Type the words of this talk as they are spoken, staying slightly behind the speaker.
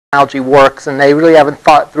technology works, and they really haven't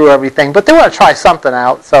thought through everything, but they want to try something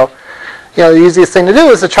out. So, the easiest thing to do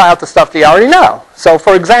is to try out the stuff that you already know. So,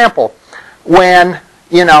 for example, when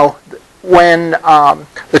the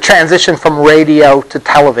transition from radio to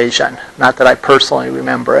television, not that I personally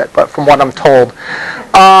remember it, but from what I'm told,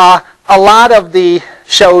 a lot of the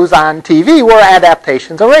shows on TV were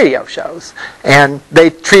adaptations of radio shows. And they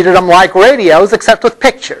treated them like radios, except with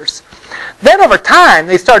pictures. Then over time,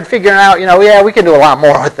 they started figuring out, yeah, we can do a lot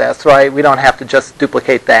more with this, right? We don't have to just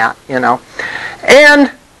duplicate that,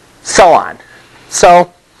 And so on.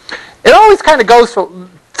 So it always kind of goes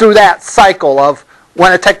through that cycle of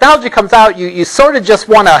when a technology comes out, you sort of just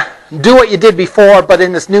want to do what you did before, but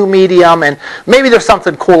in this new medium, and maybe there's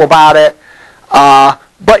something cool about it.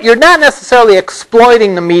 But you're not necessarily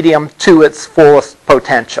exploiting the medium to its fullest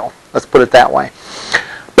potential. Let's put it that way.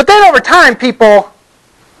 But then over time, people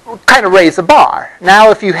kind of raise the bar.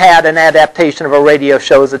 Now, if you had an adaptation of a radio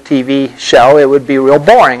show as a TV show, it would be real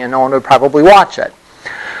boring, and no one would probably watch it.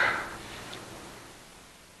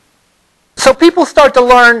 So people start to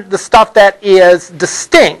learn the stuff that is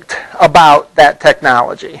distinct about that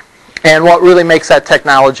technology and what really makes that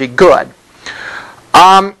technology good.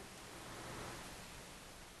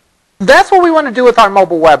 That's what we want to do with our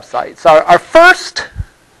mobile websites. Our first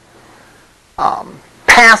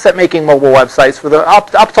pass at making mobile websites for the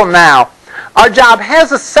up till now, our job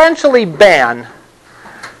has essentially been,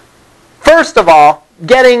 first of all,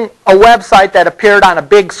 getting a website that appeared on a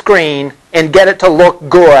big screen and get it to look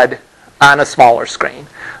good on a smaller screen.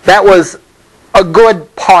 That was a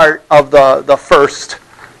good part of the first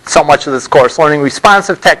so much of this course, learning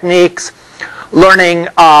responsive techniques, learning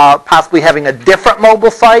possibly having a different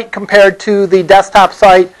mobile site compared to the desktop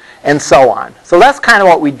site, and so on. So that's kind of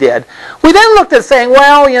what we did. We then looked at saying,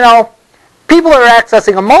 well, people that are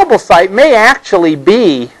accessing a mobile site may actually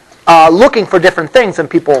be looking for different things than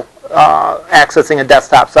people accessing a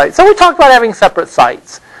desktop site. So we talked about having separate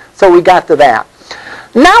sites. So we got to that.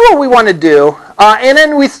 Now what we want to do, and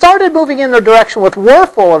then we started moving in the direction with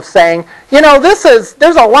Wurfel of saying,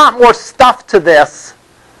 there's a lot more stuff to this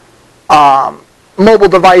mobile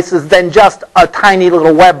devices than just a tiny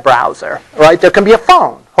little web browser, right? There can be a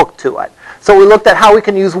phone hooked to it. So we looked at how we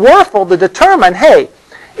can use Wurfel to determine, hey,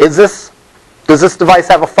 does this device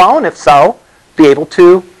have a phone? If so, be able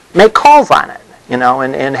to make calls on it,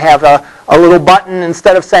 and have a little button,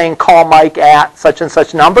 instead of saying call Mike at such and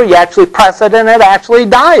such number, you actually press it and it actually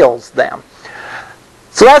dials them.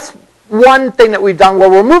 So that's one thing that we've done where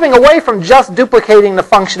we're moving away from just duplicating the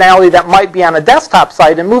functionality that might be on a desktop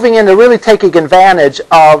site and moving into really taking advantage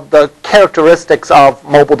of the characteristics of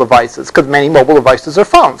mobile devices, because many mobile devices are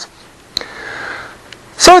phones.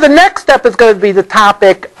 So the next step is going to be the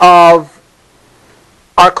topic of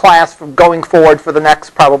our class from going forward for the next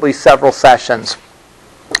probably several sessions.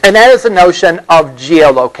 And that is the notion of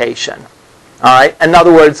geolocation. All right? In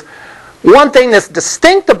other words, one thing that's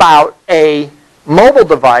distinct about a mobile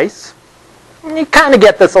device, and you kind of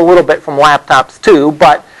get this a little bit from laptops too,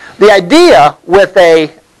 but the idea with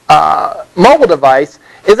a mobile device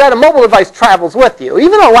is that a mobile device travels with you.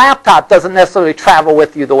 Even a laptop doesn't necessarily travel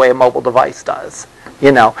with you the way a mobile device does.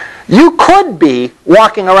 You could be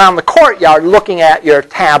walking around the courtyard looking at your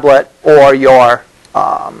tablet or your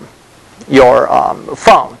phone.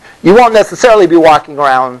 You won't necessarily be walking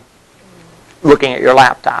around looking at your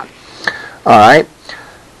laptop. All right?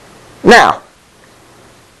 Now,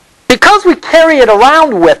 because we carry it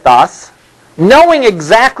around with us, knowing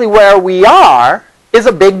exactly where we are is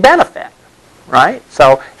a big benefit, right?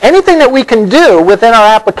 So anything that we can do within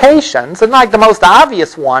our applications, and like the most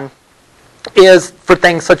obvious one is for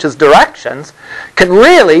things such as directions, can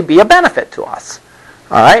really be a benefit to us.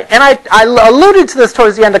 All right? And I alluded to this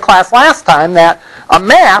towards the end of class last time, that a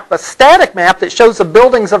map, a static map that shows the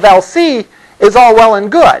buildings of LC is all well and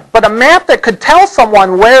good. But a map that could tell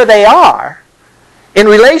someone where they are in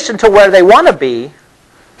relation to where they want to be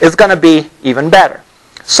is going to be even better.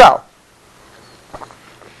 So,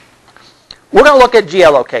 we're going to look at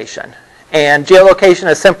geolocation. And geolocation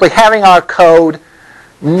is simply having our code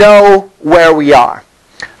know where we are.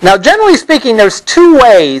 Now, generally speaking, there's two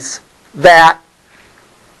ways that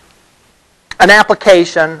an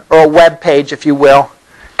application, or a web page, if you will,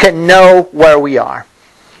 can know where we are.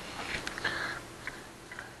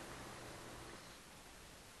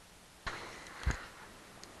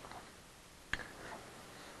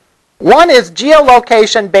 One is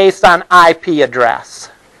geolocation based on IP address.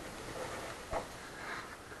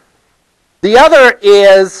 The other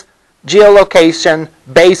is geolocation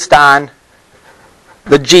based on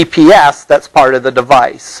the GPS that's part of the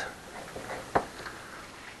device.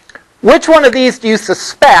 Which one of these do you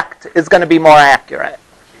suspect is going to be more accurate?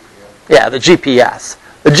 Yeah, the GPS.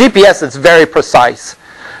 The GPS is very precise.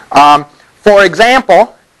 For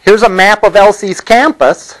example, here's a map of LC's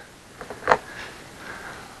campus.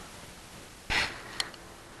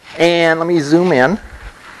 And let me zoom in.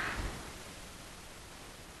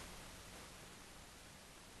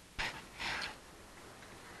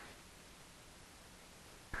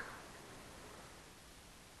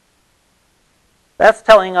 That's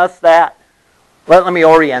telling us that, let me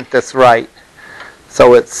orient this right.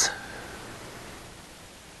 So it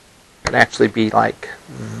can actually be like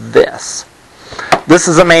this. This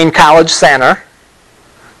is the main college center.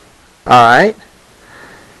 All right.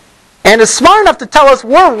 And it's smart enough to tell us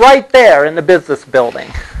we're right there in the business building.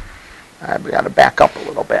 All right, we got to back up a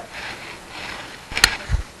little bit.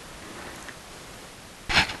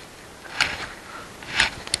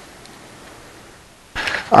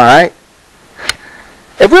 All right.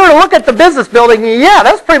 If we were to look at the business building, yeah,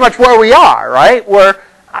 that's pretty much where we are, right? We're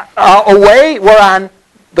we're on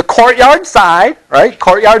the courtyard side, right?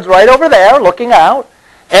 Courtyard's right over there looking out.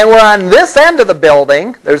 And we're on this end of the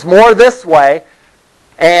building. There's more this way.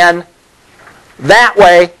 And that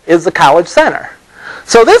way is the college center.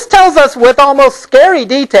 So this tells us with almost scary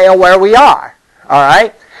detail where we are, all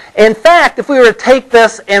right? In fact, if we were to take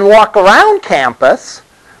this and walk around campus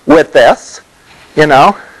with this, you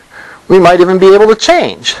know, we might even be able to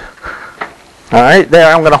change. All right,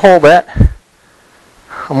 there, I'm going to hold it.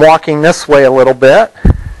 I'm walking this way a little bit.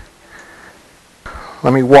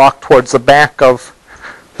 Let me walk towards the back of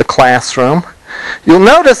the classroom. You'll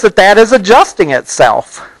notice that that is adjusting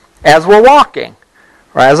itself as we're walking,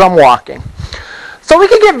 or as I'm walking. So we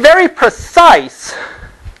can get very precise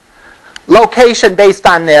location based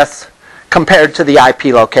on this compared to the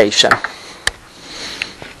IP location.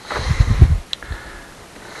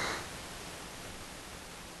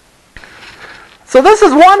 So this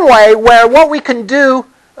is one way where what we can do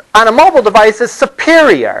on a mobile device is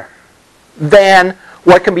superior than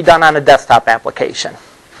what can be done on a desktop application.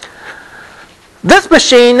 This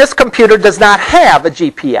machine, this computer, does not have a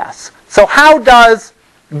GPS. So how does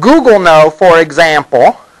Google know, for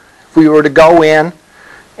example, if we were to go in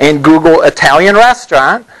and Google Italian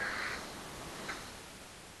restaurant,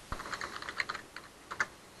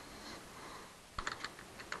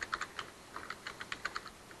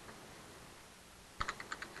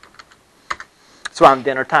 it's around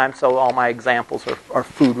dinner time, so all my examples are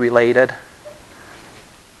food related.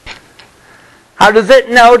 How does it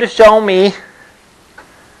know to show me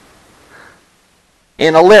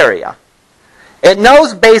in Elyria? It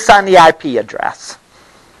knows based on the IP address.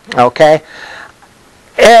 Okay?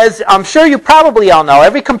 As I'm sure you probably all know,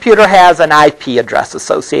 every computer has an IP address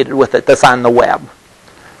associated with it that's on the web.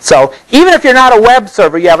 So even if you're not a web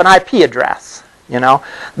server, you have an IP address. You know,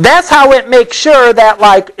 that's how it makes sure that,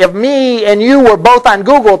 like, if me and you were both on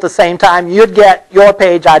Google at the same time, you'd get your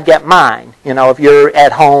page, I'd get mine. You know, if you're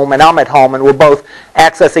at home and I'm at home and we're both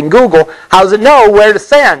accessing Google, how does it know where to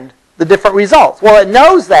send the different results? Well, it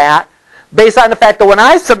knows that based on the fact that when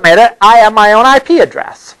I submit it, I have my own IP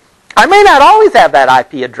address. I may not always have that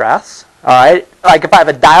IP address. All right, like if I have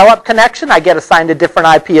a dial-up connection, I get assigned a different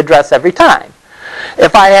IP address every time.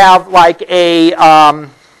 If I have like a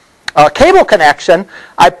cable connection,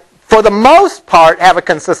 I, for the most part, have a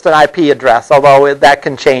consistent IP address, although that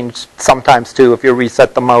can change sometimes too if you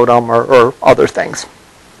reset the modem or other things.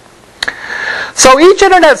 So each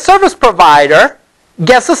internet service provider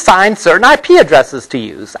gets assigned certain IP addresses to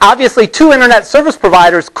use. Obviously, two internet service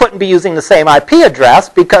providers couldn't be using the same IP address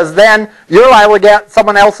because then you're liable to get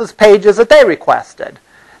someone else's pages that they requested.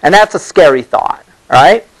 And that's a scary thought,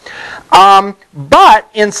 right? But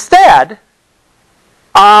instead,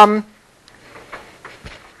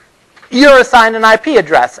 you're assigned an IP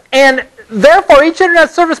address. And therefore, each internet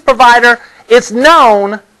service provider, it's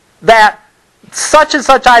known that such and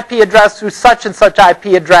such IP address through such and such IP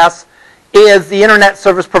address is the internet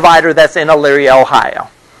service provider that's in Elyria, Ohio.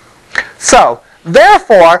 So,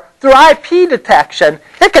 therefore, through IP detection,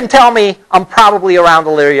 it can tell me I'm probably around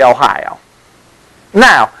Elyria, Ohio.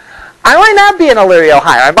 Now, I might not be in Elyria,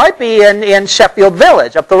 Ohio. I might be in Sheffield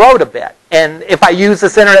Village, up the road a bit. And if I use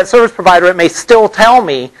this internet service provider, it may still tell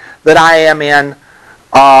me that I am in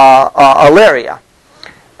Elyria.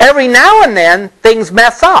 Every now and then, things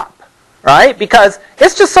mess up, right? Because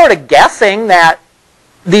it's just sort of guessing that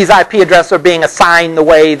these IP addresses are being assigned the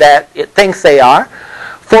way that it thinks they are.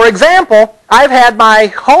 For example, I've had my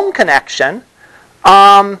home connection.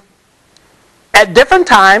 At different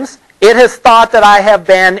times, it has thought that I have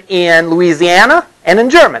been in Louisiana and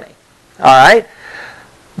in Germany. All right.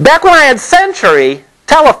 Back when I had Century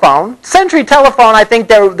Telephone, I think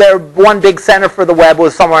their one big center for the web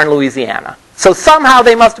was somewhere in Louisiana. So somehow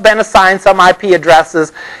they must have been assigned some IP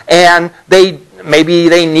addresses, and maybe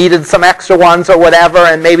they needed some extra ones or whatever,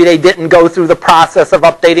 and maybe they didn't go through the process of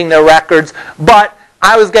updating their records, but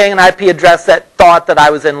I was getting an IP address that thought that I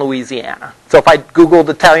was in Louisiana. So if I Googled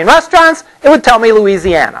Italian restaurants, it would tell me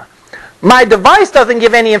Louisiana. My device doesn't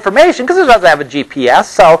give any information because it doesn't have a GPS,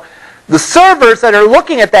 so the servers that are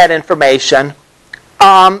looking at that information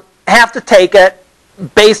have to take it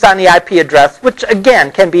based on the IP address, which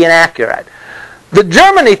again can be inaccurate. The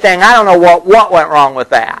Germany thing, I don't know what went wrong with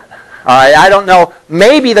that. All right, I don't know.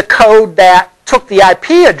 Maybe the code that took the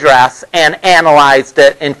IP address and analyzed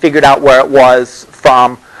it and figured out where it was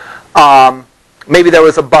from, maybe there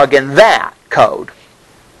was a bug in that code.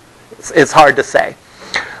 It's hard to say.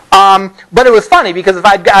 But it was funny because if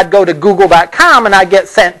I'd go to google.com and I'd get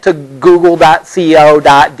sent to google.co.de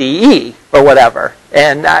or whatever.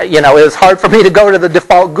 And it was hard for me to go to the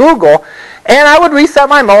default Google. And I would reset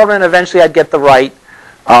my modem and eventually I'd get the right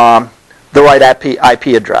IP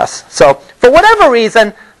address. So for whatever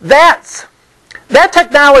reason, that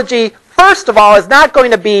technology, first of all, is not going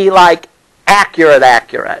to be like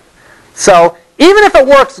accurate. So even if it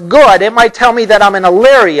works good, it might tell me that I'm in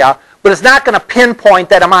Elyria, but it's not going to pinpoint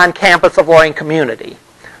that I'm on campus of Loring Community.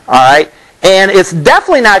 All right? And it's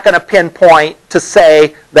definitely not going to pinpoint to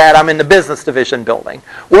say that I'm in the business division building.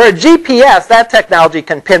 Where a GPS, that technology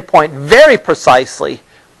can pinpoint very precisely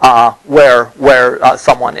where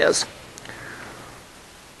someone is.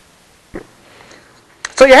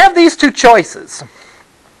 So you have these two choices.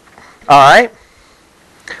 All right?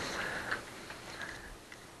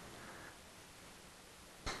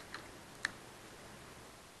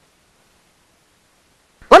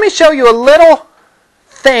 Let me show you a little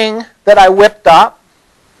thing that I whipped up.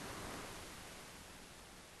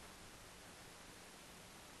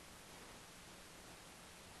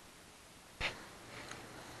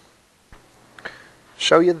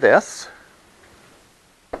 Show you this.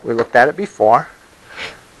 We looked at it before.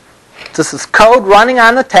 This is code running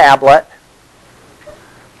on the tablet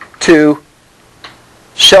to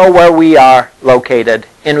show where we are located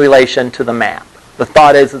in relation to the map. The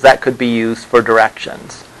thought is that could be used for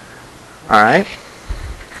directions. All right.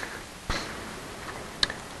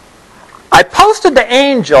 I posted to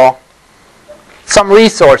Angel some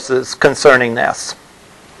resources concerning this,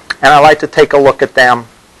 and I'd like to take a look at them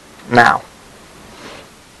now.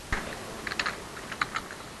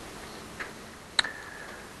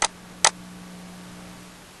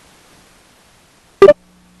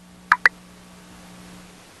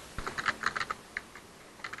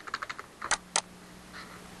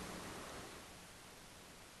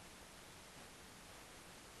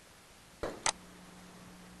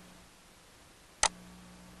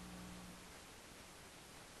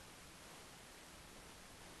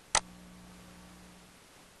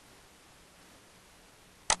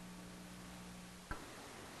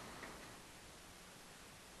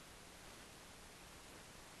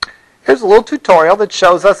 Here's a little tutorial that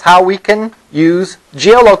shows us how we can use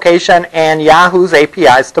geolocation and Yahoo's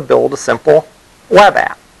APIs to build a simple web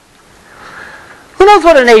app. Who knows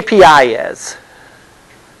what an API is?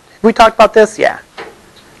 Have we talked about this? Yeah.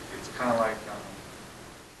 It's kind of like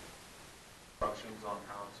instructions on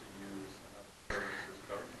how to use another service's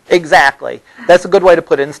code. Exactly. That's a good way to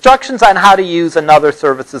put it. Instructions on how to use another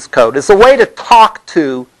service's code. It's a way to talk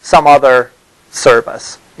to some other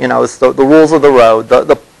service. It's the rules of the road,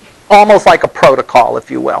 almost like a protocol, if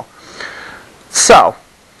you will. So,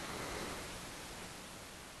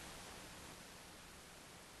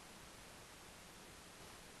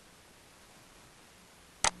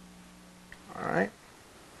 all right.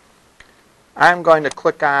 I'm going to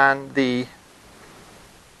click on the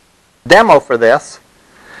demo for this.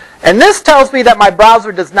 And this tells me that my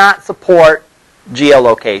browser does not support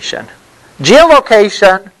geolocation.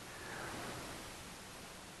 Geolocation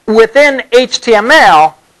within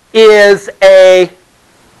HTML is a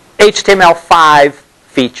HTML5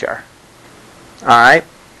 feature. All right.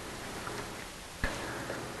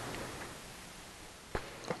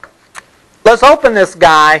 Let's open this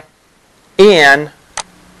guy in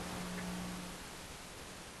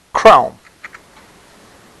Chrome.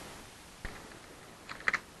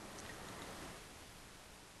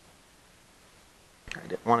 I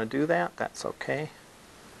didn't want to do that. That's okay.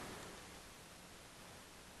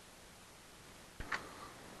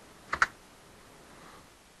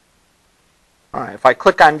 All right, if I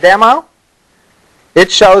click on demo, it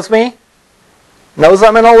shows me, knows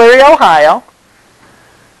I'm in Elyria, Ohio,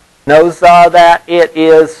 knows that it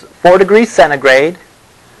is 4 degrees centigrade,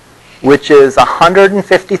 which is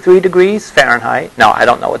 153 degrees Fahrenheit. No, I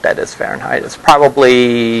don't know what that is Fahrenheit. It's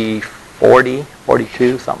probably 40,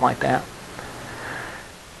 42, something like that.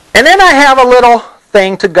 And then I have a little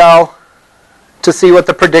thing to go to see what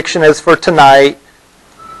the prediction is for tonight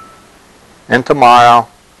and tomorrow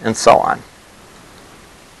and so on.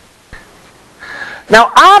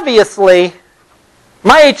 Now obviously,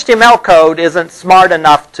 my HTML code isn't smart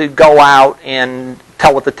enough to go out and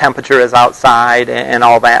tell what the temperature is outside and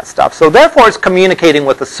all that stuff. So therefore it's communicating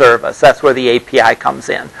with the service. That's where the API comes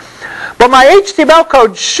in. But my HTML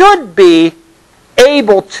code should be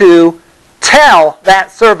able to tell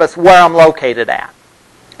that service where I'm located at.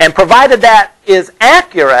 And provided that is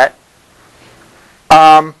accurate,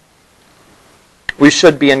 we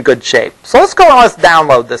should be in good shape. So let's go and let's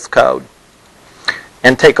download this code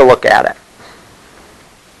and take a look at it.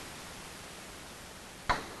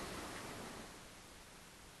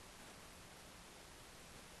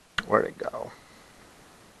 Where'd it go?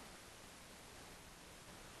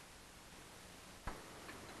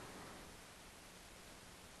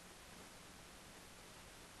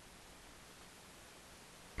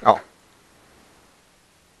 Oh.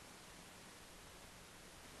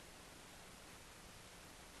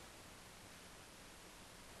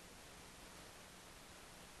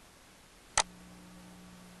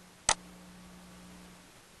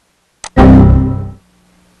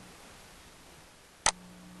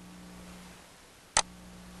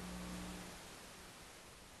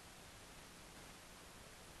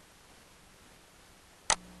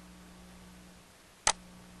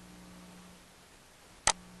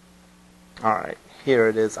 All right, here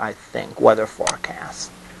it is, I think, weather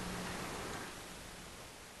forecast.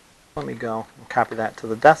 Let me go and copy that to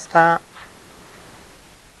the desktop.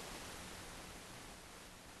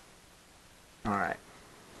 All right,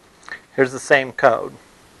 here's the same code.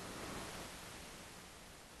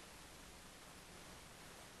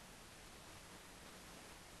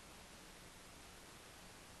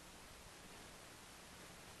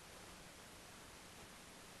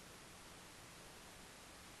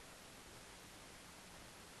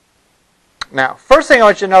 Now, first thing I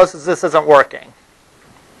want you to notice is this isn't working.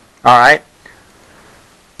 All right?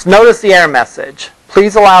 So notice the error message.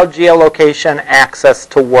 Please allow geolocation access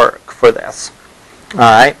to work for this. All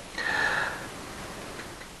right?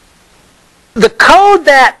 The code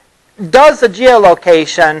that does the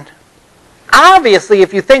geolocation, obviously,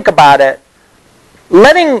 if you think about it,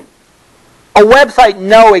 letting a website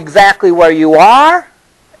know exactly where you are,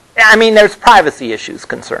 I mean, there's privacy issues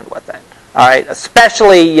concerned with it. All right,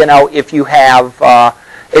 especially if you have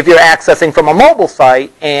if you're accessing from a mobile site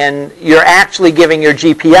and you're actually giving your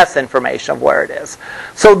GPS information of where it is.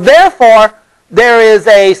 So therefore, there is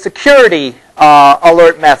a security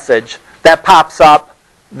alert message that pops up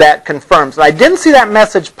that confirms. And I didn't see that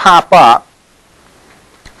message pop up.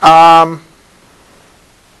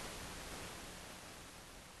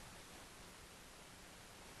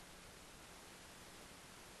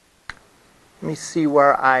 Let me see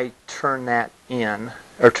where I turn that in,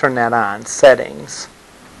 or turn that on. Settings.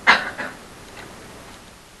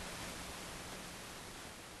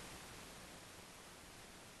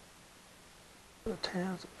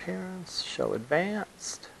 Tabs, appearance, show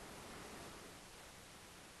advanced.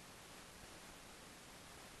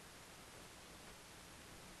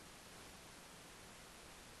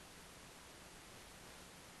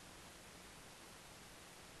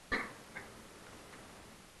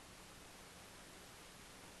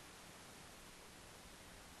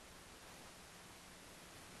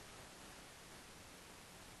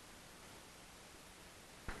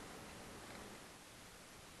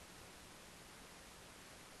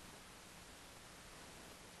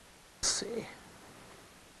 See.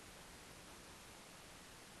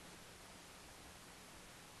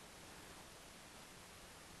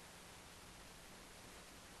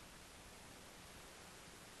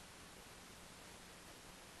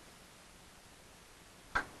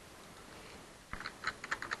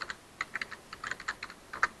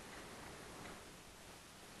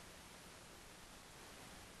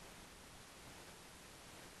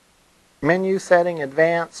 Menu setting,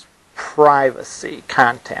 advanced, privacy,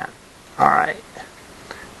 content. All right,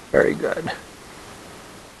 very good.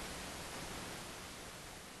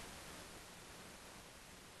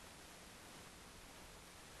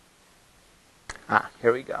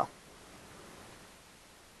 Here we go.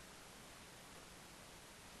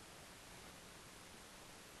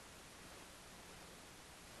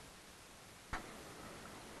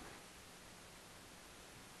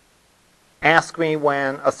 Ask me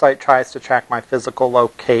when a site tries to track my physical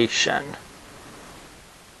location.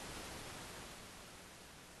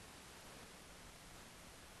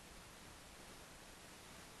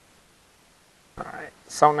 All right,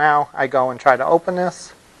 so now I go and try to open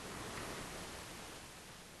this.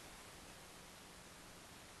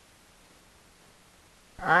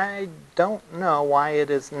 I don't know why it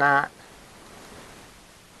is not.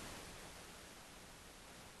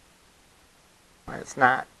 Why it's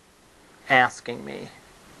not asking me.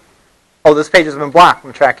 Oh, this page has been blocked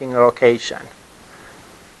from tracking your location.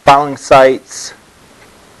 Following sites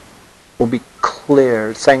will be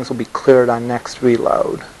cleared. Settings will be cleared on next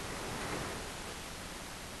reload.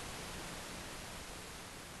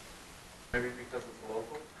 Maybe because it's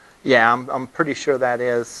local? Yeah, I'm pretty sure that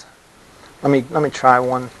is. Let me try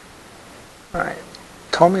one. All right.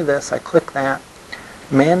 Told me this. I click that.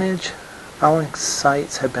 Manage following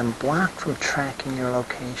sites have been blocked from tracking your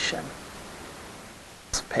location.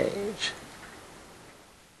 This page.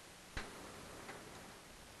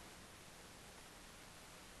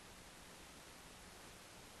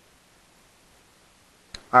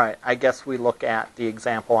 All right, I guess we look at the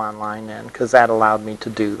example online then, because that allowed me to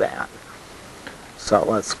do that. So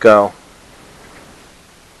let's go.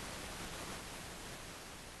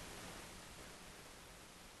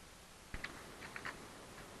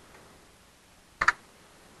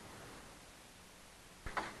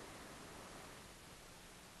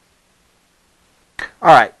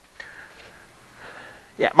 All right.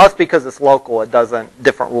 Yeah, it must be because it's local. It doesn't,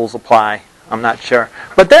 different rules apply. I'm not sure.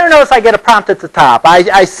 But there, notice I get a prompt at the top.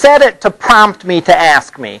 I set it to prompt me to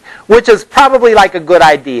ask me, which is probably like a good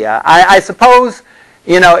idea. I suppose,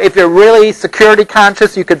 you know, if you're really security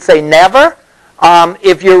conscious, you could say never.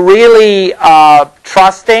 If you're really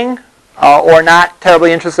trusting or not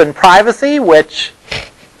terribly interested in privacy, which,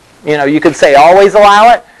 you know, you could say always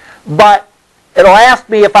allow it. But it'll ask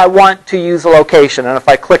me if I want to use a location. And if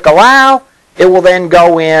I click allow, it will then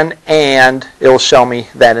go in and it will show me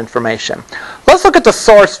that information. Let's look at the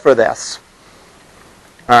source for this.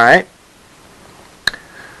 All right.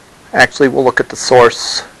 Actually, we'll look at the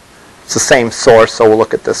source. It's the same source, so we'll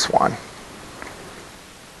look at this one.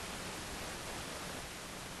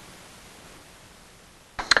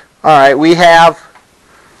 All right, we have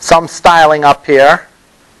some styling up here.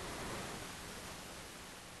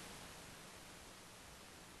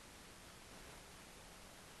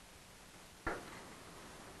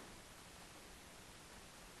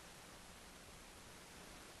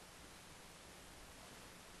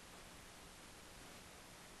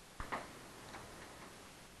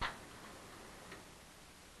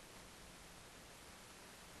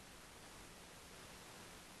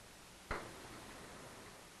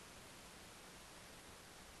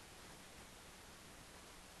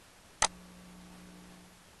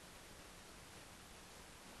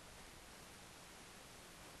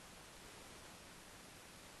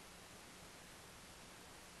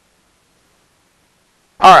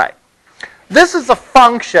 All right. This is a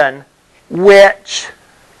function which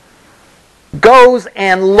goes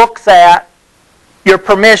and looks at your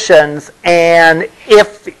permissions, and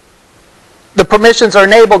if the permissions are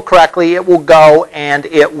enabled correctly, it will go and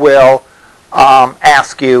it will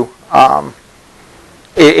ask you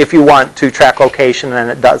if you want to track location,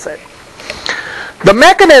 and it does it. The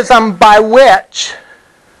mechanism by which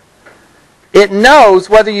it knows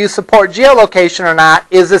whether you support geolocation or not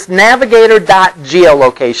is this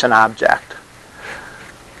navigator.geolocation object.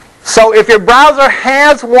 So if your browser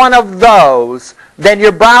has one of those, then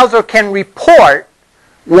your browser can report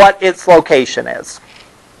what its location is.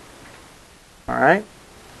 All right?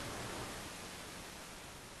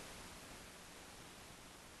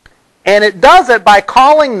 And it does it by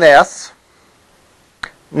calling this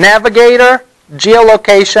navigator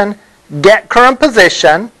geolocation get current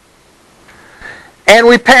position. And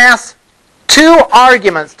we pass two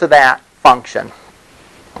arguments to that function.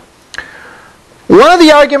 One of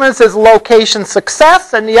the arguments is location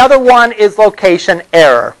success, and the other one is location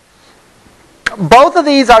error. Both of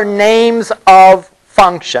these are names of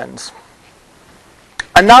functions.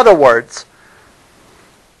 In other words,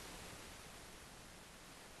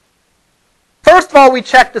 first of all, we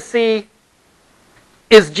check to see,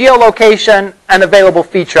 is geolocation an available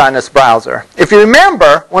feature on this browser? If you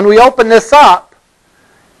remember, when we open this up,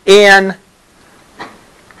 in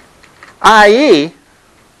IE,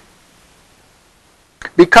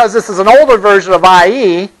 because this is an older version of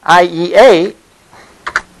IE, IE8,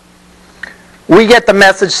 we get the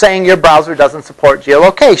message saying your browser doesn't support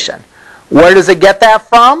geolocation. Where does it get that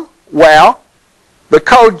from? Well, the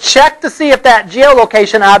code checked to see if that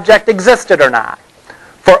geolocation object existed or not.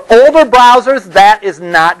 For older browsers, that is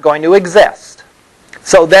not going to exist.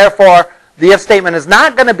 So therefore, the if statement is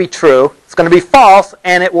not going to be true. It's going to be false,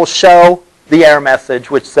 and it will show the error message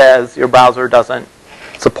which says your browser doesn't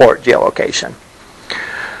support geolocation.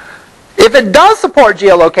 If it does support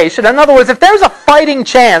geolocation, in other words, if there's a fighting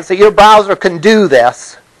chance that your browser can do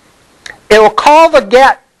this, it will call the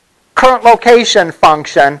get current location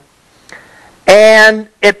function, and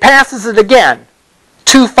it passes it again.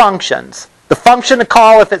 Two functions. The function to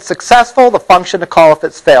call if it's successful, the function to call if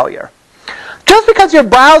it's failure. Just because your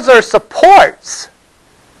browser supports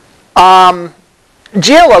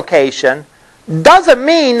geolocation doesn't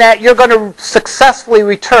mean that you're going to successfully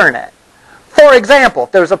return it. For example,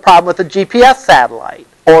 if there's a problem with a GPS satellite,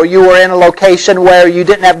 or you were in a location where you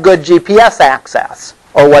didn't have good GPS access,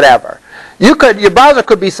 or whatever. Your browser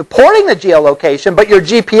could be supporting the geolocation, but your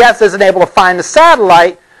GPS isn't able to find the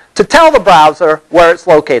satellite to tell the browser where it's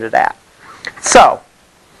located at. So,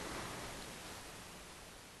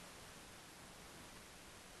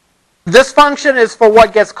 this function is for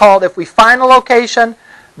what gets called if we find a location.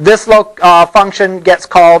 This function gets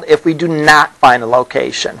called if we do not find a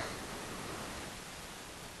location.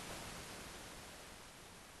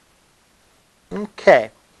 Okay.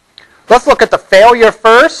 Let's look at the failure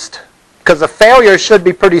first, because the failure should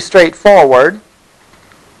be pretty straightforward.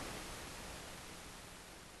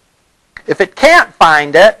 If it can't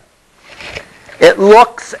find it, it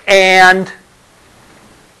looks and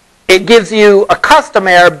it gives you a custom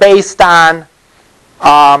error based on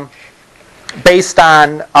the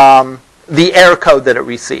error code that it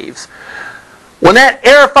receives. When that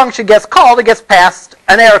error function gets called, it gets passed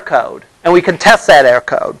an error code, and we can test that error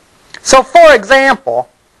code. So, for example,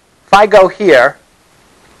 if I go here,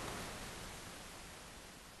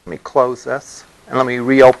 let me close this, and let me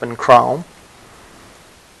reopen Chrome.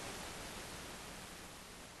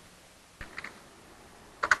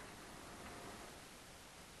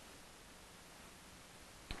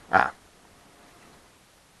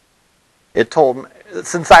 It told me,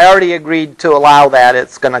 since I already agreed to allow that,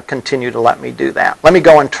 it's going to continue to let me do that. Let me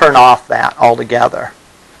go and turn off that altogether.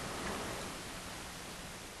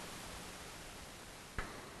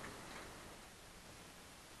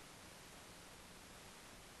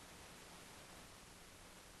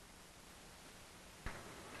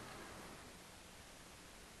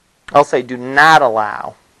 I'll say do not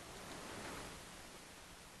allow.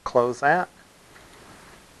 Close that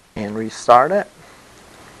and restart it.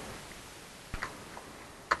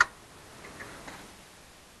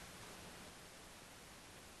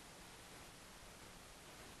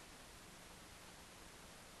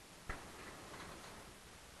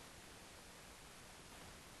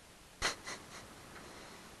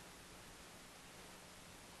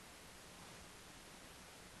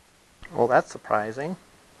 Well, that's surprising.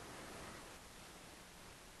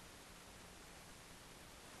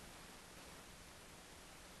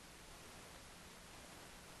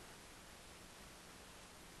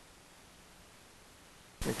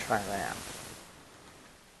 Let me try that.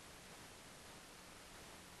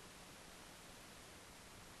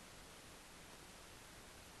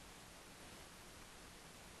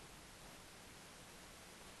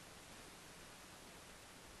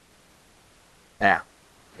 Yeah,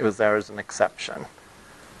 it was there as an exception.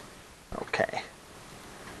 Okay.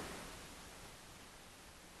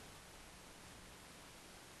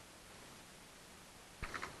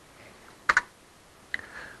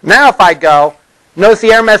 Now if I go, notice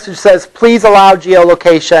the error message says, please allow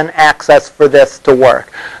geolocation access for this to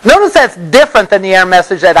work. Notice that's different than the error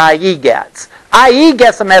message that IE gets. IE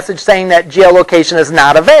gets a message saying that geolocation is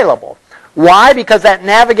not available. Why? Because that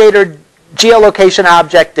navigator geolocation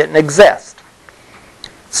object didn't exist.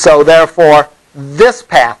 So therefore, this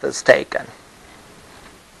path is taken.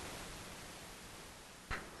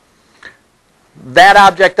 That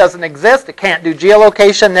object doesn't exist. It can't do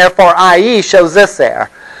geolocation. Therefore, IE shows this error.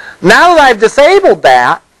 Now that I've disabled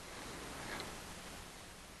that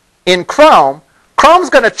in Chrome, Chrome's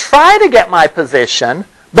going to try to get my position,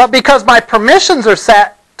 but because my permissions are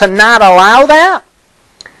set to not allow that,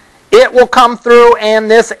 it will come through and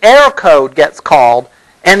this error code gets called.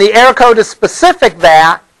 And the error code is specific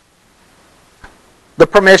that the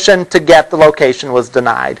permission to get the location was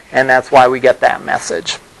denied. And that's why we get that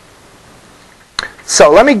message.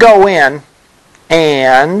 So let me go in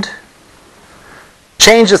and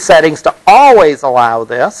change the settings to always allow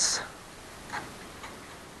this.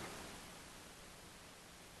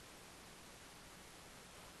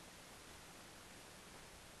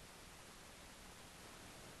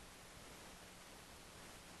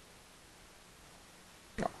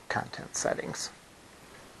 Content settings.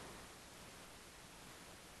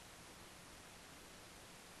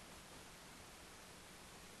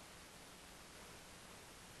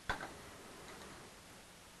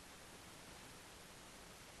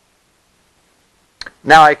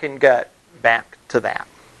 Now I can get back to that.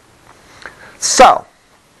 So,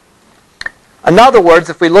 in other words,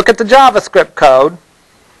 if we look at the JavaScript code,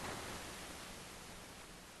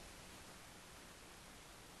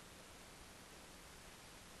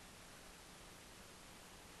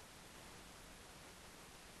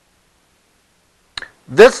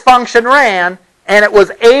 this function ran, and it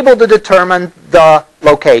was able to determine the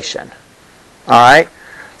location. All right?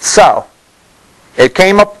 So, it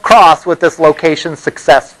came across with this location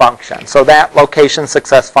success function. So that location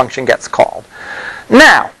success function gets called.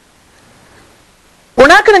 Now, we're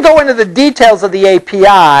not going to go into the details of the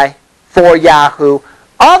API for Yahoo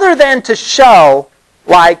other than to show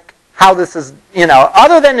like how this is,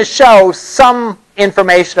 other than to show some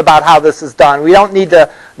information about how this is done. We don't need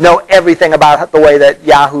to know everything about the way that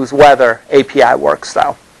Yahoo's weather API works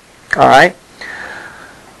though. All right?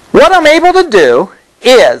 What I'm able to do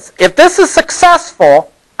is, if this is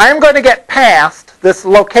successful, I'm going to get past this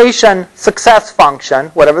location success function,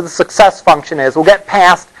 whatever the success function is, we'll get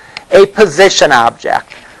past a position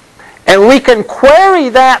object. And we can query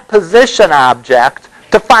that position object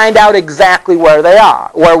to find out exactly where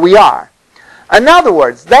we are. In other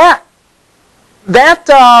words, that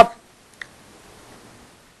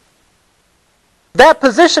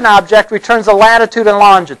position object returns a latitude and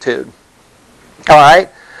longitude. All right?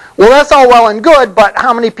 Well, that's all well and good, but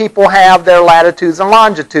how many people have their latitudes and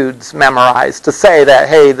longitudes memorized to say that,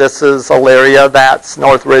 hey, this is Elyria, that's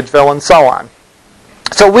North Ridgeville, and so on?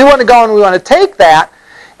 So we want to go and we want to take that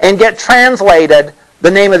and get translated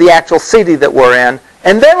the name of the actual city that we're in,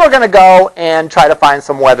 and then we're going to go and try to find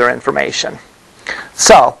some weather information.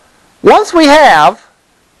 So once we have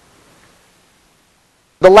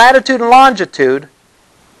the latitude and longitude,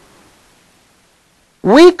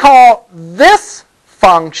 we call this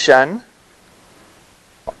function,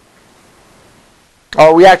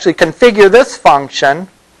 or we actually configure this function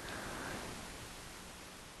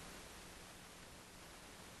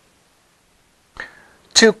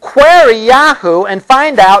to query Yahoo and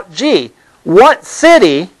find out, gee, what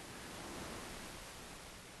city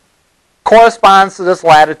corresponds to this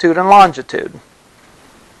latitude and longitude.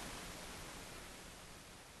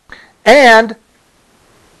 And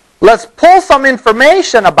let's pull some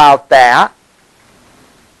information about that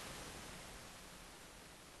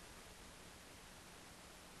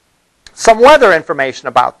some weather information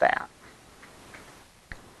about that.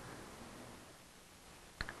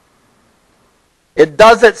 It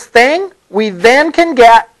does its thing. We then can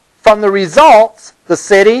get from the results the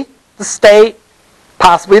city, the state,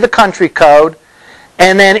 possibly the country code,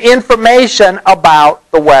 and then information about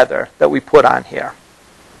the weather that we put on here.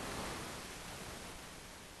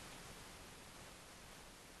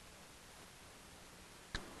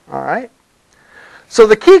 All right. So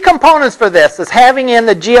the key components for this is having in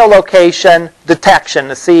the geolocation detection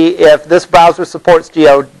to see if this browser supports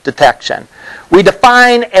geodetection. We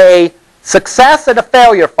define a success and a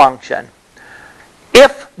failure function.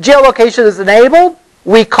 If geolocation is enabled,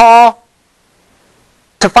 we call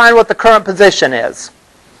to find what the current position is.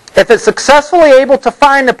 If it's successfully able to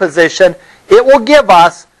find the position, it will give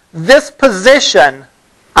us this position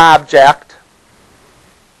object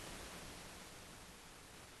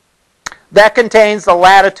that contains the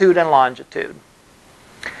latitude and longitude.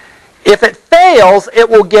 If it fails, it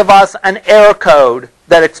will give us an error code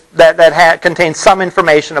that contains some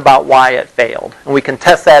information about why it failed. And we can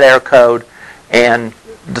test that error code and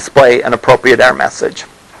display an appropriate error message.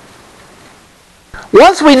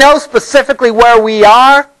 Once we know specifically where we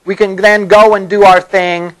are, we can then go and do our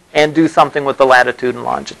thing and do something with the latitude and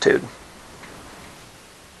longitude.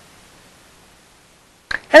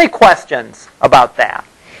 Any questions about that?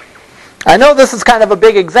 I know this is kind of a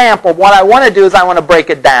big example. What I want to do is I want to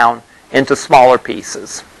break it down into smaller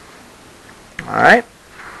pieces. All right?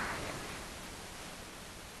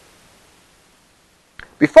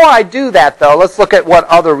 Before I do that, though, let's look at what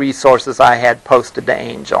other resources I had posted to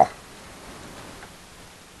Angel.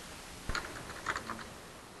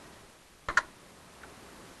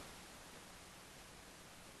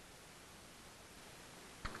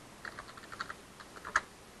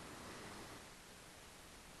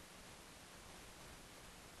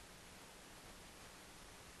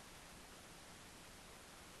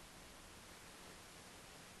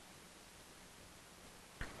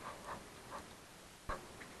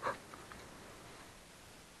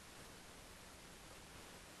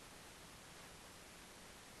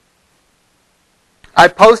 I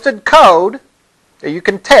posted code that you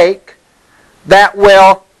can take that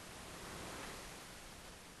will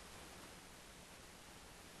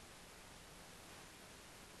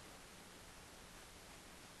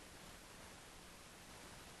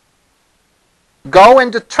go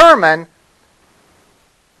and determine,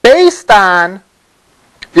 based on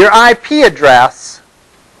your IP address,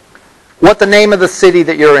 what the name of the city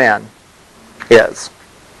that you're in is.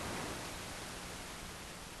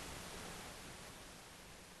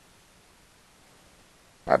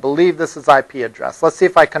 I believe this is IP address. Let's see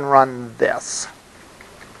if I can run this.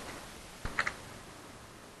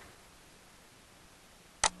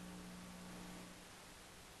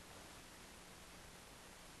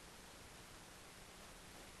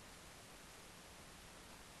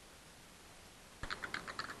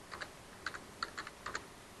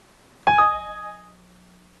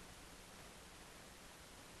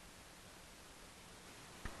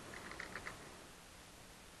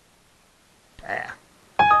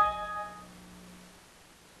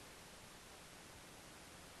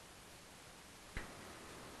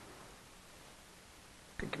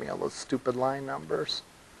 give me all those stupid line numbers.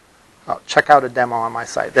 Oh, check out a demo on my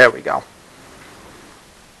site. There we go.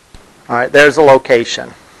 All right, there's a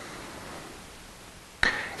location.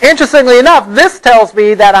 Interestingly enough, this tells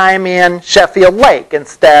me that I'm in Sheffield Lake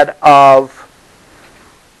instead of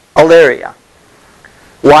Elyria.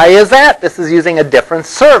 Why is that? This is using a different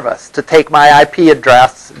service to take my IP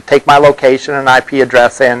address, take my location and IP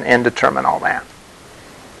address and determine all that.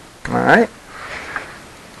 All right.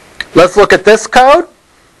 Let's look at this code.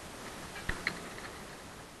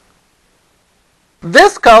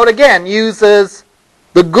 This code, again, uses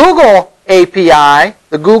the Google API,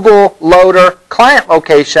 the Google Loader client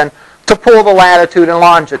location, to pull the latitude and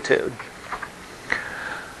longitude.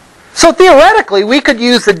 So theoretically, we could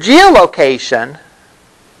use the geolocation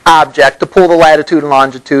object to pull the latitude and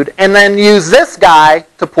longitude, and then use this guy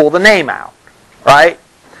to pull the name out, right?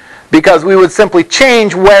 Because we would simply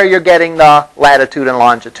change where you're getting the latitude and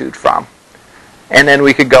longitude from. And then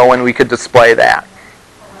we could go and we could display that.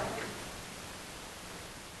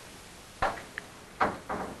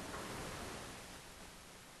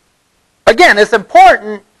 Again, it's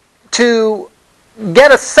important to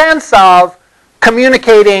get a sense of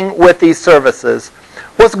communicating with these services.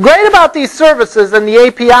 What's great about these services and the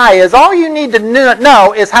API is all you need to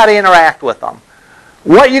know is how to interact with them.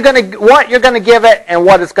 What you're going to give it and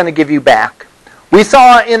what it's going to give you back. We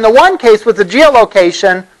saw in the one case with the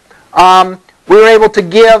geolocation, we were able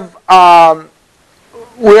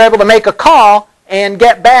to make a call and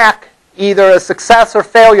get back either a success or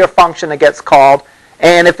failure function that gets called.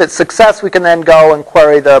 And if it's success, we can then go and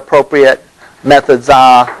query the appropriate methods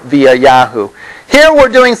via Yahoo. Here we're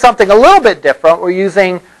doing something a little bit different. We're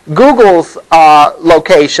using Google's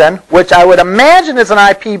location, which I would imagine is an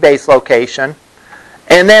IP-based location.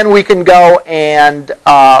 And then we can go and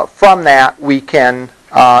from that we can,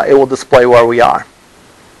 it will display where we are.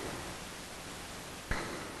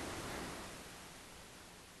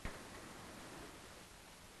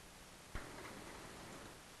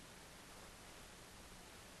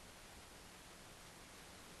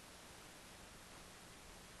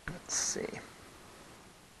 Let's see.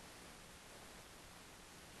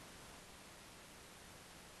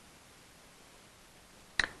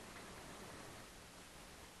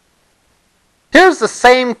 Here's the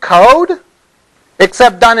same code,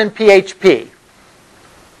 except done in PHP.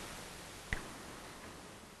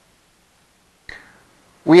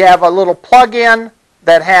 We have a little plugin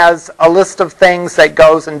that has a list of things that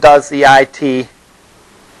goes and does the IT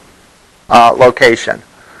location.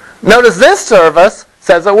 Notice this service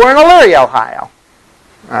says that we're in Elyria, Ohio.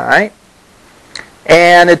 All right.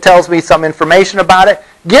 And it tells me some information about it.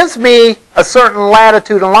 Gives me a certain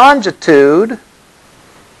latitude and longitude.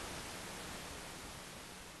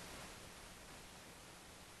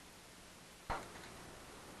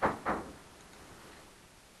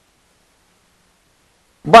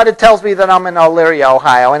 But it tells me that I'm in Elyria,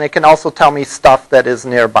 Ohio, and it can also tell me stuff that is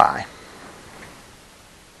nearby.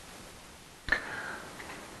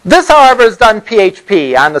 This, however, is done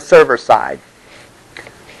PHP on the server side.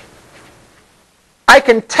 I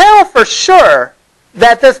can tell for sure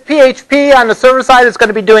that this PHP on the server side is going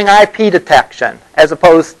to be doing IP detection as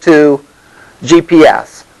opposed to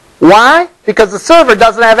GPS. Why? Because the server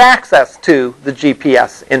doesn't have access to the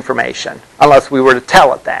GPS information unless we were to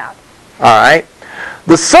tell it that. All right?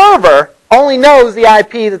 The server only knows the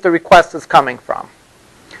IP that the request is coming from.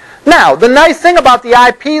 Now, the nice thing about the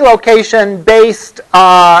IP location-based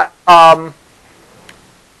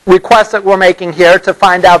request that we're making here to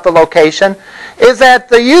find out the location is that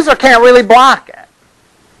the user can't really block it.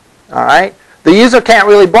 All right? The user can't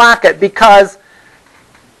really block it because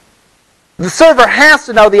the server has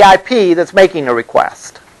to know the IP that's making the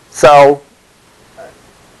request. So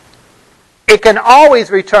it can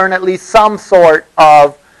always return at least some sort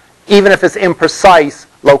of, even if it's imprecise,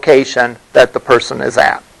 location that the person is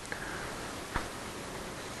at.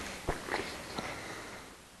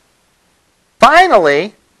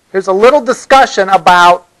 Finally, here's a little discussion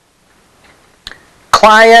about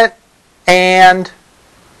client and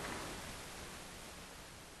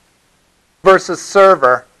versus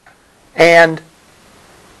server. And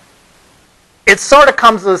it sort of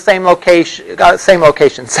comes to the same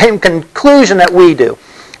conclusion that we do.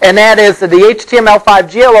 And that is that the HTML5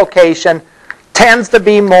 geolocation tends to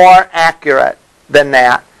be more accurate than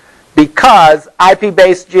that because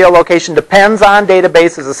IP-based geolocation depends on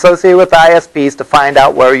databases associated with ISPs to find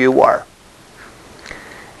out where you were.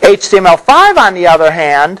 HTML5, on the other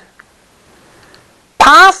hand,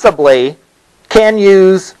 possibly can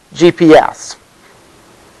use GPS.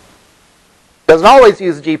 Doesn't always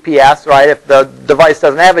use GPS, right? If the device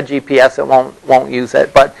doesn't have a GPS, it won't use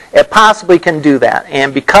it. But it possibly can do that.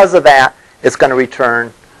 And because of that, it's going to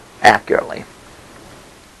return accurately.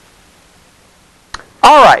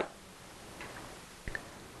 All right.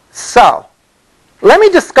 So, let me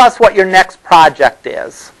discuss what your next project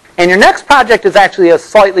is. And your next project is actually a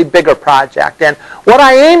slightly bigger project. And what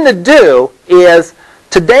I aim to do is,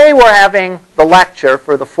 today we're having the lecture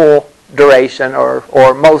for the full duration,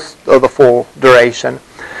 or most of the full duration.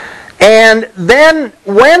 And then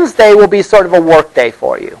Wednesday will be sort of a work day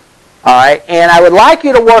for you. All right? And I would like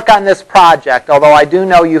you to work on this project, although I do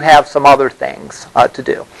know you have some other things to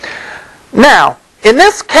do. Now, in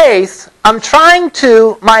this case, I'm trying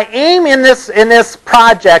to, my aim in this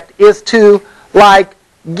project is to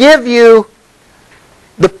give you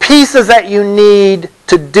the pieces that you need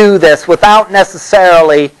to do this without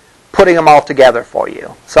necessarily putting them all together for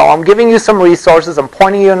you. So I'm giving you some resources, I'm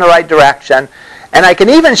pointing you in the right direction, and I can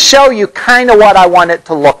even show you kind of what I want it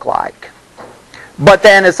to look like. But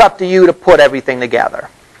then it's up to you to put everything together.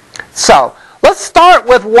 So let's start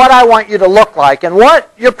with what I want you to look like. And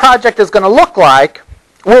what your project is going to look like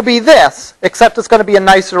will be this, except it's going to be a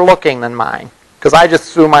nicer looking than mine, because I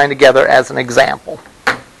just threw mine together as an example.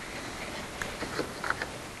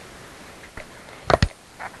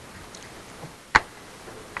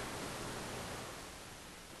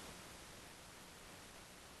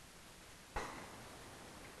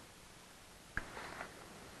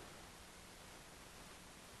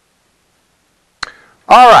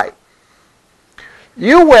 All right.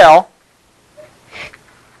 You will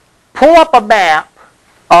pull up a map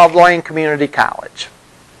of Lorain Community College.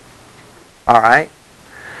 All right.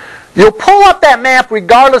 You'll pull up that map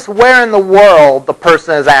regardless of where in the world the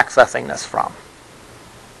person is accessing this from.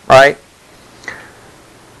 Right?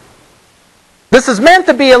 This is meant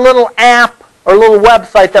to be a little app or a little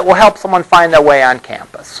website that will help someone find their way on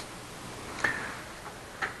campus.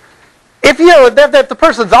 If the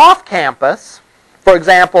person's off campus, for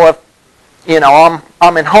example, if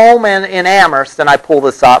I'm at home in Amherst and I pull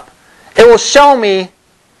this up, it will show me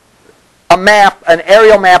a map, an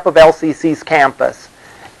aerial map of LCC's campus.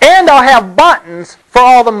 And I'll have buttons for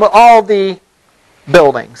all the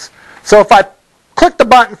buildings. So if I click the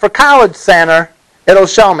button for College Center, it'll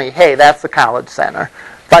show me, hey, that's the College Center.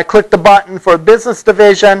 If I click the button for Business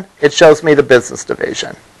Division, it shows me the Business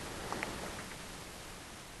Division.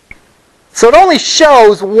 So it only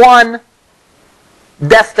shows one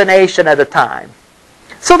destination at a time.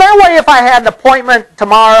 So that way, if I had an appointment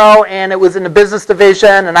tomorrow and it was in the Business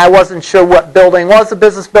Division and I wasn't sure what building was the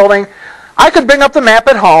business building, I could bring up the map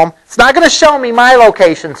at home. It's not going to show me my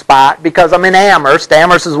location spot because I'm in Amherst.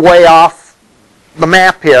 Amherst is way off the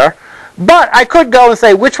map here. But I could go and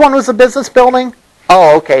say, which one was the business building?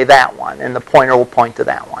 Oh, okay, that one. And the pointer will point to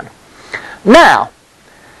that one. Now,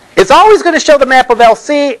 it's always going to show the map of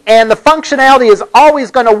LC, and the functionality is always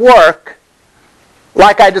going to work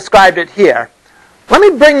like I described it here. Let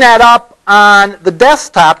me bring that up on the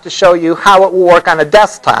desktop to show you how it will work on a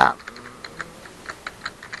desktop.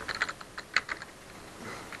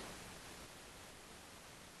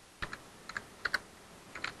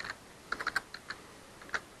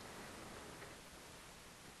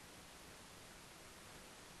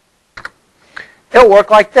 It'll work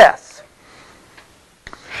like this.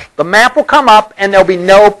 The map will come up and there'll be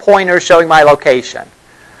no pointer showing my location.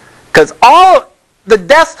 Because all the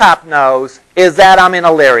desktop knows is that I'm in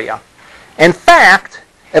Elyria. In fact,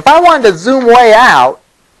 if I wanted to zoom way out,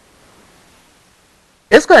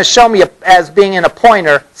 it's going to show me as being in a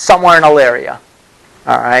pointer somewhere in Elyria.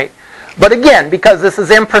 All right? But again, because this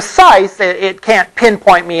is imprecise, it can't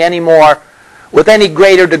pinpoint me anymore with any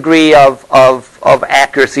greater degree of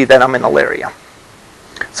accuracy than I'm in Elyria.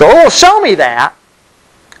 So it will show me that,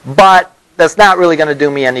 but that's not really going to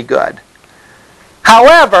do me any good.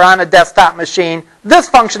 However, on a desktop machine, this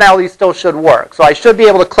functionality still should work. So I should be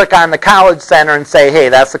able to click on the College Center and say, hey,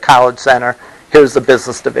 that's the College Center. Here's the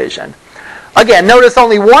Business Division. Again, notice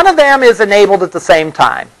only one of them is enabled at the same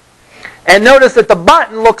time. And notice that the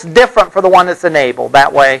button looks different for the one that's enabled.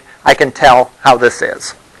 That way I can tell how this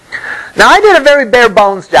is. Now, I did a very bare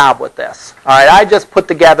bones job with this. All right, I just put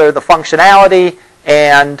together the functionality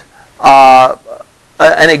and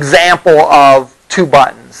an example of two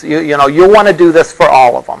buttons. You'll want to do this for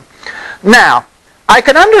all of them. Now, I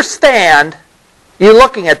can understand you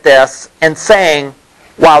looking at this and saying,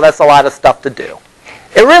 wow, that's a lot of stuff to do.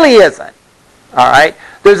 It really isn't. All right?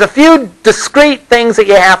 There's a few discrete things that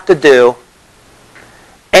you have to do,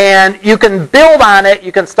 and you can build on it.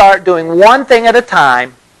 You can start doing one thing at a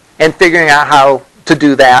time and figuring out how to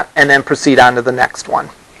do that and then proceed on to the next one.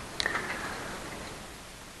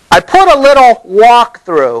 I put a little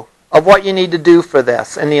walkthrough of what you need to do for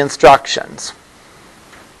this in the instructions.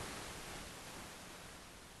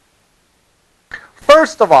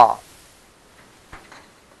 First of all,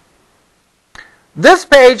 this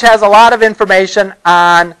page has a lot of information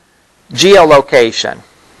on geolocation.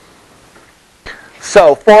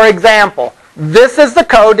 So, for example, this is the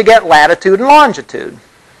code to get latitude and longitude.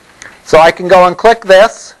 So I can go and click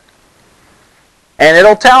this, and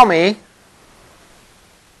it'll tell me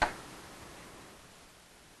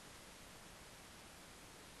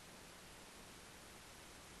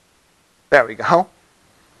there we go.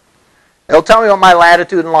 It'll tell me what my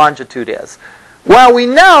latitude and longitude is. Well, we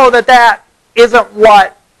know that that isn't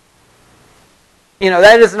what,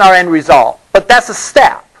 that isn't our end result. But that's a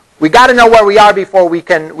step. We got to know where we are before we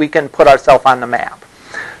can put ourselves on the map.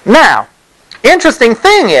 Now, interesting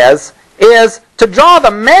thing is to draw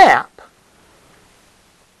the map,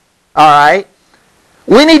 all right,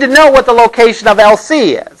 we need to know what the location of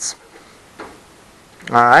LC is.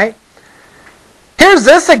 All right. Here's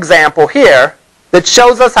this example here that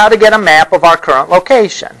shows us how to get a map of our current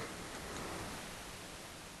location.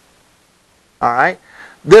 All right.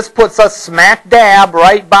 This puts us smack dab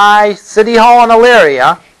right by City Hall in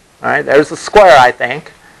Elyria. All right, there's the square, I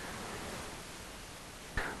think.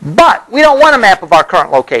 But we don't want a map of our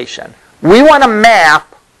current location. We want a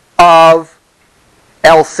map of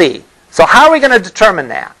LC. So how are we going to determine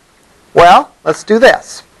that? Well, let's do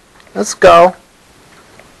this. Let's go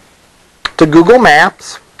to Google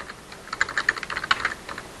Maps.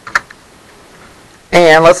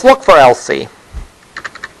 And let's look for LC.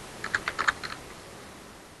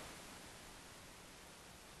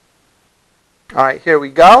 All right, here we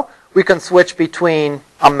go. We can switch between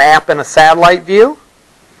a map and a satellite view.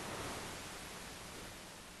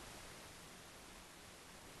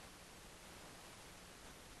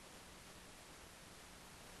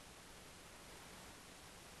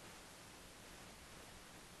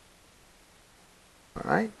 All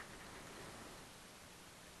right.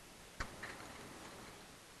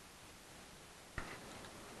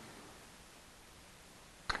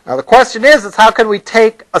 Now the question is how can we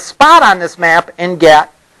take a spot on this map and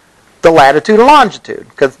get the latitude and longitude?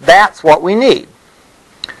 Because that's what we need.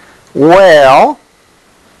 Well,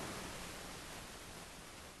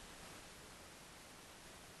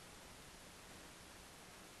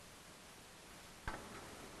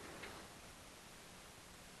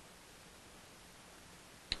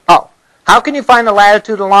 how can you find the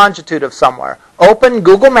latitude and longitude of somewhere? Open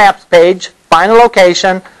Google Maps page, find a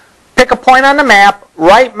location, pick a point on the map,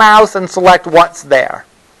 right mouse, and select what's there.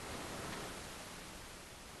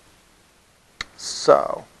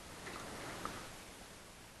 So,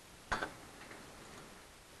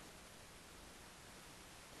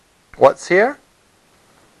 what's here?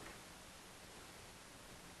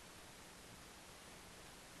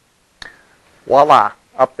 Voila,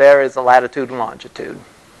 up there is the latitude and longitude.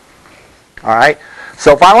 All right,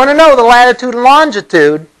 so if I want to know the latitude and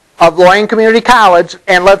longitude of Lorain Community College,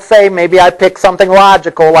 and let's say maybe I pick something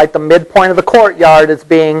logical like the midpoint of the courtyard as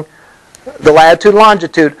being the latitude and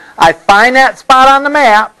longitude, I find that spot on the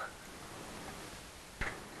map.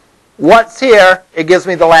 What's here? It gives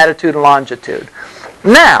me the latitude and longitude.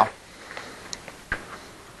 Now,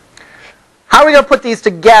 how are we going to put these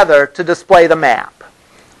together to display the map?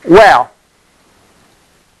 Well,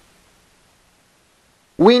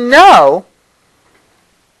 we know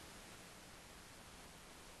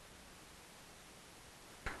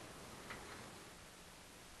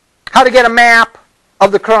how to get a map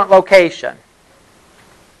of the current location.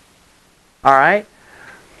 All right?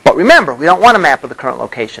 But remember, we don't want a map of the current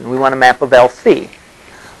location. We want a map of LC.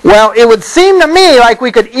 Well, it would seem to me like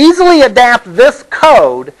we could easily adapt this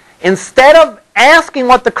code instead of asking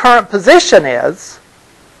what the current position is,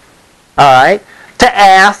 all right, to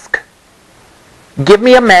ask, give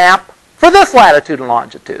me a map for this latitude and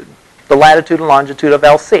longitude, the latitude and longitude of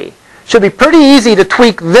LC. Should be pretty easy to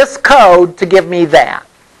tweak this code to give me that.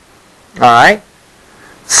 All right?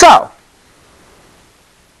 So,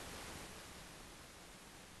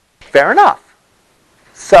 fair enough.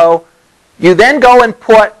 So, you then go and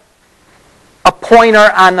put a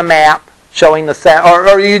pointer on the map showing the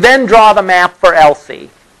or you then draw the map for LC.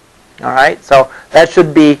 All right? So, that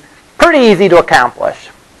should be pretty easy to accomplish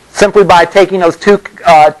simply by taking those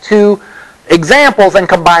two examples and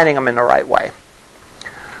combining them in the right way.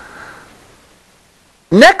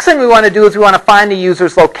 Next thing we want to do is we want to find the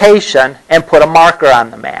user's location and put a marker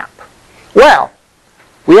on the map. Well,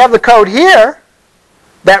 we have the code here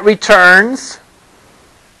that returns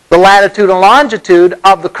the latitude and longitude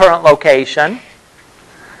of the current location.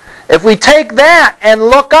 If we take that and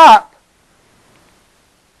look up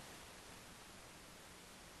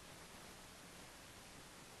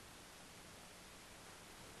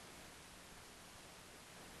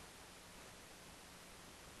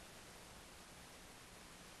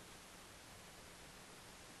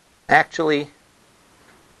Actually,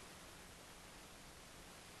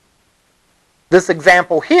 this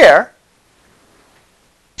example here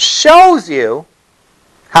shows you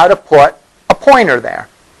how to put a pointer there.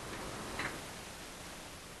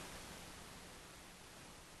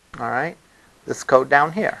 All right, this code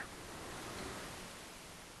down here.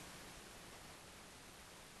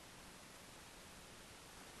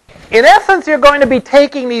 In essence, you're going to be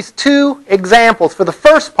taking these two examples. For the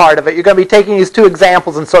first part of it, you're going to be taking these two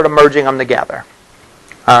examples and sort of merging them together.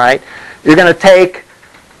 All right, you're going to take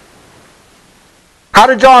how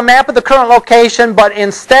to draw a map of the current location, but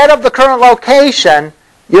instead of the current location,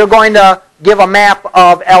 you're going to give a map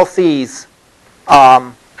of LC's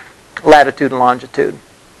latitude and longitude.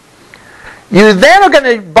 You then are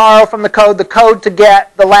going to borrow from the code to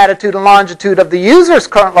get the latitude and longitude of the user's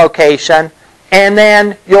current location, and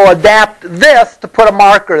then you'll adapt this to put a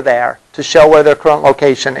marker there to show where their current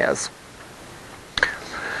location is.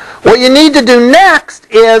 What you need to do next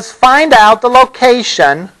is find out the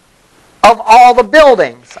location of all the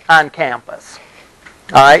buildings on campus.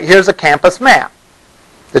 All right, here's a campus map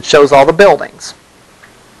that shows all the buildings.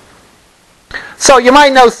 So you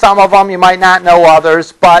might know some of them, you might not know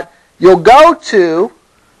others, but you'll go to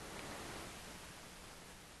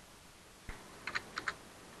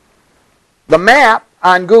the map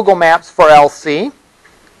on Google Maps for LC.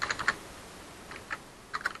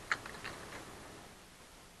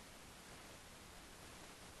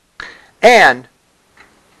 And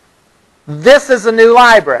this is a new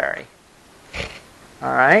library.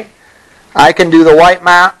 All right. I can do the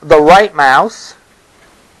right mouse,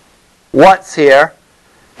 what's here,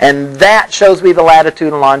 and that shows me the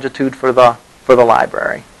latitude and longitude for the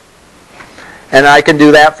library. And I can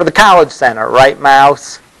do that for the college center. Right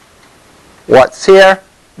mouse, what's here,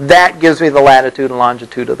 that gives me the latitude and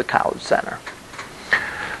longitude of the college center.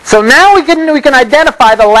 So now we can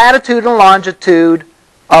identify the latitude and longitude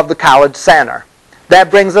of the college center. That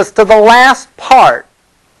brings us to the last part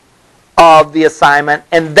of the assignment,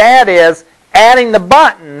 and that is adding the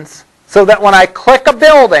buttons so that when I click a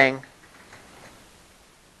building,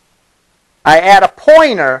 I add a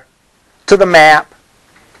pointer to the map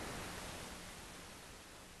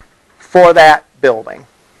for that building.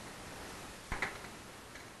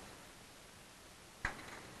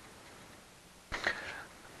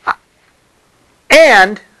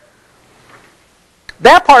 And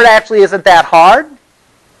that part actually isn't that hard.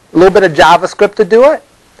 A little bit of JavaScript to do it.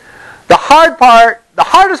 The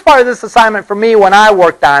hardest part of this assignment for me when I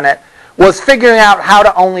worked on it was figuring out how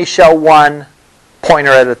to only show one pointer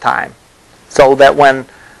at a time, so that when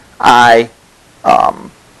I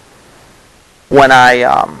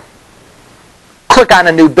click on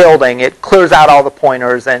a new building, it clears out all the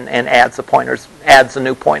pointers and adds a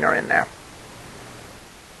new pointer in there.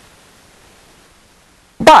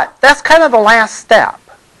 But that's kind of the last step.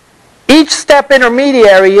 Each step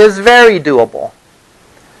intermediary is very doable.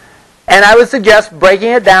 And I would suggest breaking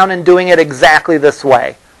it down and doing it exactly this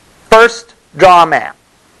way. First, draw a map,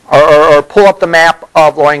 or pull up the map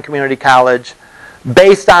of Loring Community College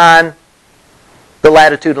based on the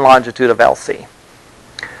latitude and longitude of LC.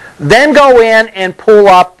 Then go in and pull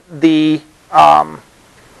up the current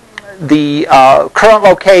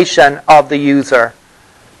location of the user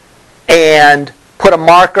and put a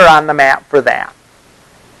marker on the map for that.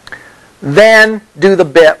 Then do the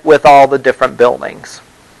bit with all the different buildings.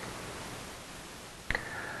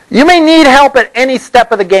 You may need help at any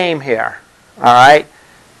step of the game here. All right?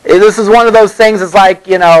 This is one of those things, it's like,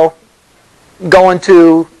 going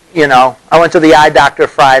to, I went to the eye doctor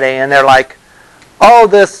Friday and they're like, oh,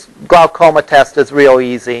 this glaucoma test is real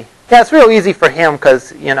easy. Yeah, it's real easy for him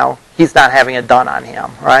because, he's not having it done on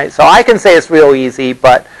him, right? So I can say it's real easy,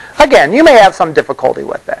 but again, you may have some difficulty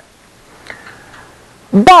with it.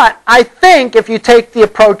 But I think if you take the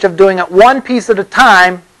approach of doing it one piece at a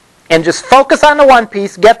time and just focus on the one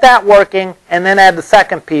piece, get that working, and then add the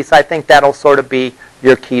second piece, I think that'll sort of be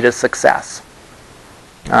your key to success.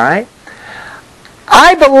 All right?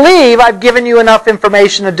 I believe I've given you enough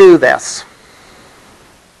information to do this.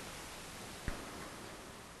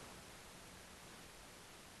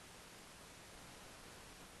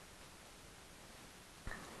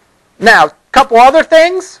 Now, a couple other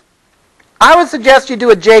things. I would suggest you do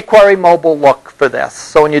a jQuery mobile look for this.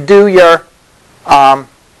 So when you do your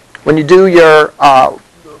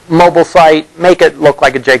mobile site, make it look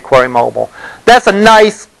like a jQuery mobile. That's a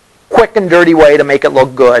nice, quick and dirty way to make it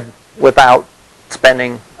look good without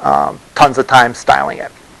spending tons of time styling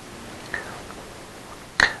it.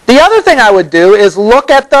 The other thing I would do is look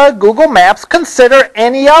at the Google Maps, consider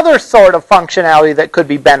any other sort of functionality that could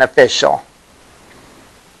be beneficial.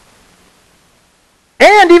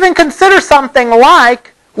 And even consider something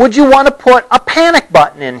like, would you want to put a panic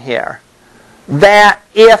button in here? That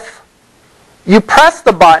if you press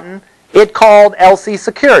the button, it called LC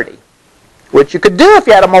security, which you could do if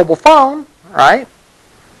you had a mobile phone, right?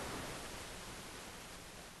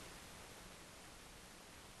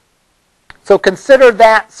 So consider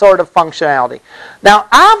that sort of functionality. Now,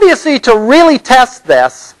 obviously, to really test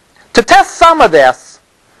this, to test some of this,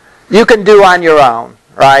 you can do on your own,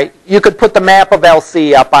 right? You could put the map of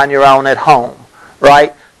LC up on your own at home,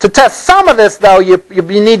 right? To test some of this, though, you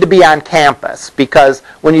need to be on campus, because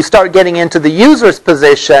when you start getting into the user's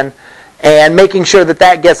position and making sure that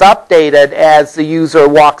that gets updated as the user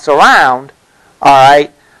walks around, all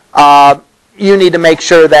right, you need to make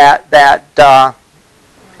sure that that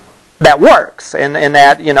works, and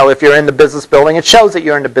that, you know, if you're in the business building, it shows that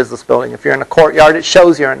you're in the business building. If you're in a courtyard, it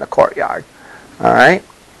shows you're in the courtyard, all right?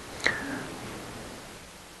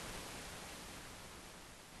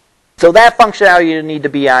 So that functionality you need to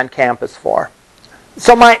be on campus for.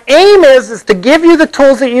 So my aim is to give you the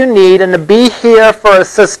tools that you need and to be here for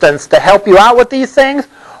assistance to help you out with these things,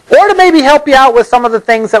 or to maybe help you out with some of the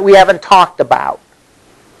things that we haven't talked about.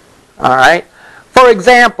 All right? For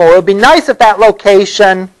example, it would be nice if that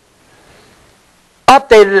location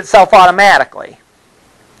updated itself automatically.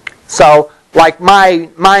 So like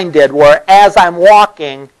mine did, where as I'm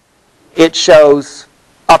walking, it shows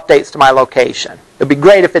updates to my location. It would be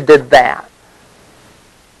great if it did that.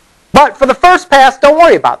 But for the first pass, don't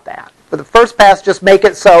worry about that. For the first pass, just make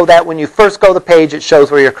it so that when you first go to the page, it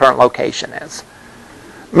shows where your current location is.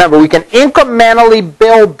 Remember, we can incrementally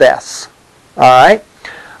build this. All right?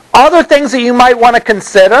 Other things that you might want to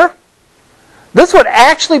consider, this would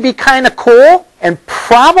actually be kind of cool and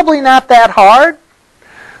probably not that hard,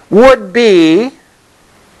 would be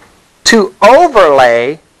to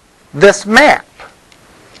overlay this map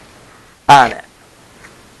on it.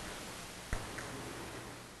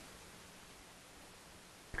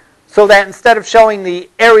 So that instead of showing the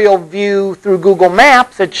aerial view through Google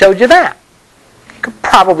Maps, it showed you that. You could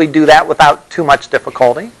probably do that without too much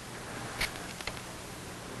difficulty.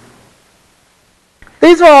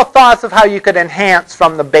 These are all thoughts of how you could enhance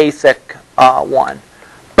from the basic one.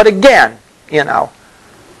 But again, you know,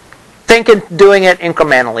 think in doing it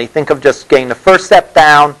incrementally. Think of just getting the first step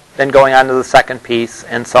down, then going on to the second piece,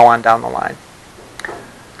 and so on down the line.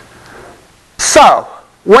 So,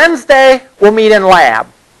 Wednesday, we'll meet in lab.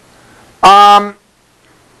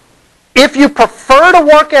 If you prefer to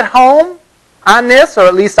work at home on this, or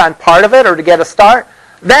at least on part of it, or to get a start,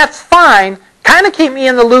 that's fine. Kind of keep me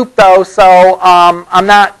in the loop, though, so I'm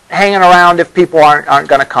not hanging around if people aren't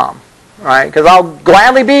going to come, right? Because I'll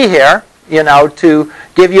gladly be here, you know, to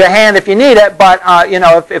give you a hand if you need it. But you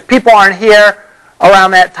know, if people aren't here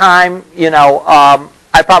around that time, you know,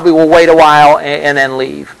 I probably will wait a while and then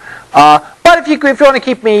leave. But if you want to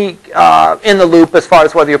keep me in the loop as far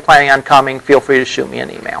as whether you're planning on coming, feel free to shoot me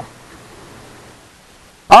an email.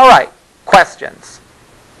 All right, questions?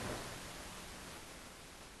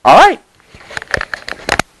 All right.